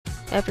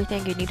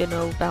Everything you need to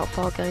know about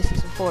Fall Guys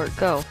Season 4,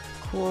 go!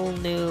 Cool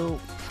new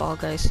Fall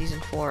Guys Season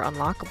 4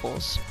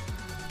 unlockables.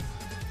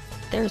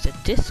 There's a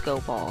disco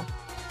ball.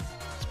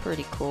 It's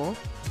pretty cool.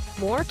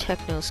 More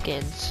techno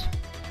skins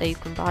that you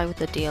can buy with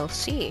the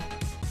DLC.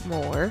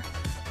 More,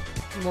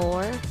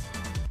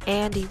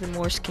 and even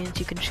more skins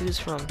you can choose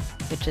from,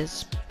 which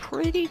is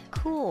pretty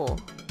cool.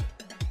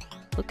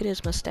 Look at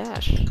his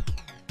mustache.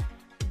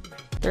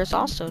 There's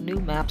also new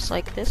maps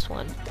like this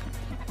one.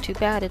 Too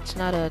bad it's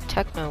not a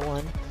techno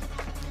one.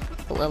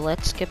 Well,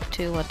 let's skip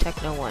to a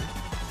techno one.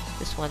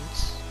 This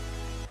one's...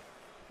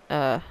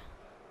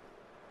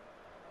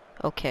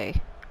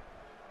 okay.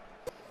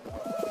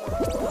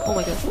 Oh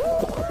my god.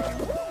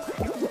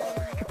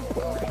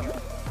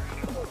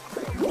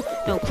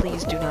 No,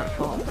 please do not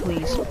fall.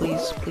 Please,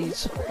 please,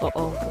 please.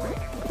 Uh-oh.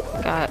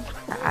 God,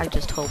 I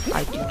just hope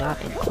I do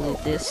not include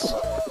this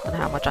on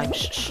how much I'm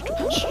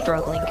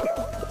struggling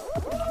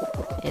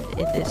in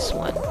this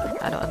one.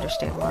 I don't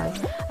understand why.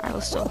 I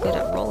was so good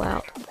at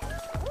rollout.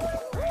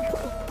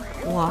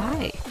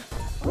 Why?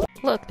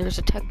 Look, there's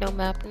a techno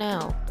map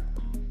now.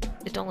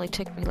 It only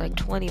took me like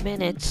 20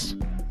 minutes.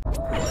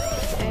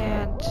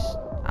 And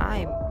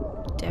I'm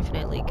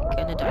definitely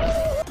gonna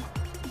die.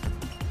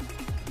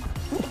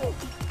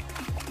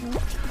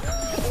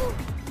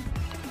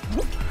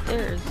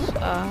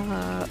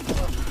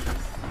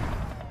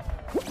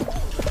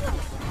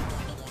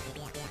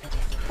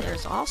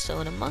 There's also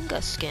an Among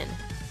Us skin,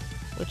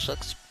 which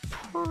looks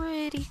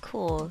pretty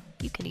cool.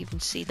 You can even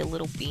see the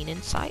little bean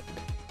inside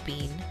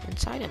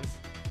him.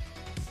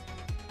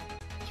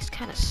 He's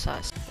kind of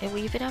sus. And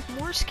we even have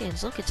more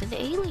skins. Look, it's an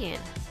alien.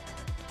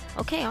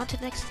 Okay, on to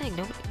the next thing.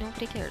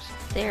 Nobody cares.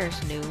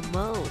 There's new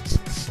modes.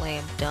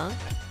 Slam Dunk,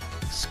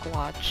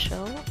 Squad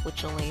Show,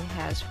 which only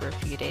has for a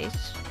few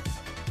days.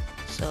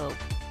 So,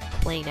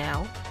 play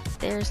now.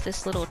 There's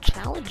this little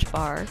challenge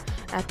bar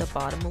at the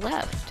bottom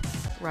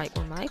left, right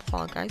where my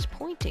Fall Guy's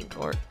pointing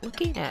or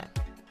looking at.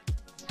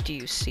 Do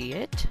you see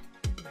it?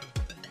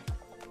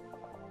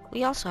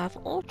 We also have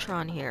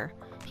Ultron here.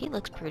 He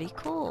looks pretty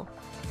cool.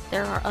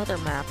 There are other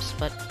maps,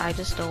 but I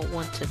just don't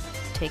want to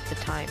take the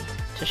time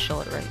to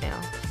show it right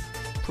now.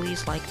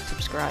 Please like and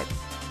subscribe.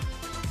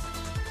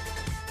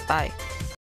 Bye.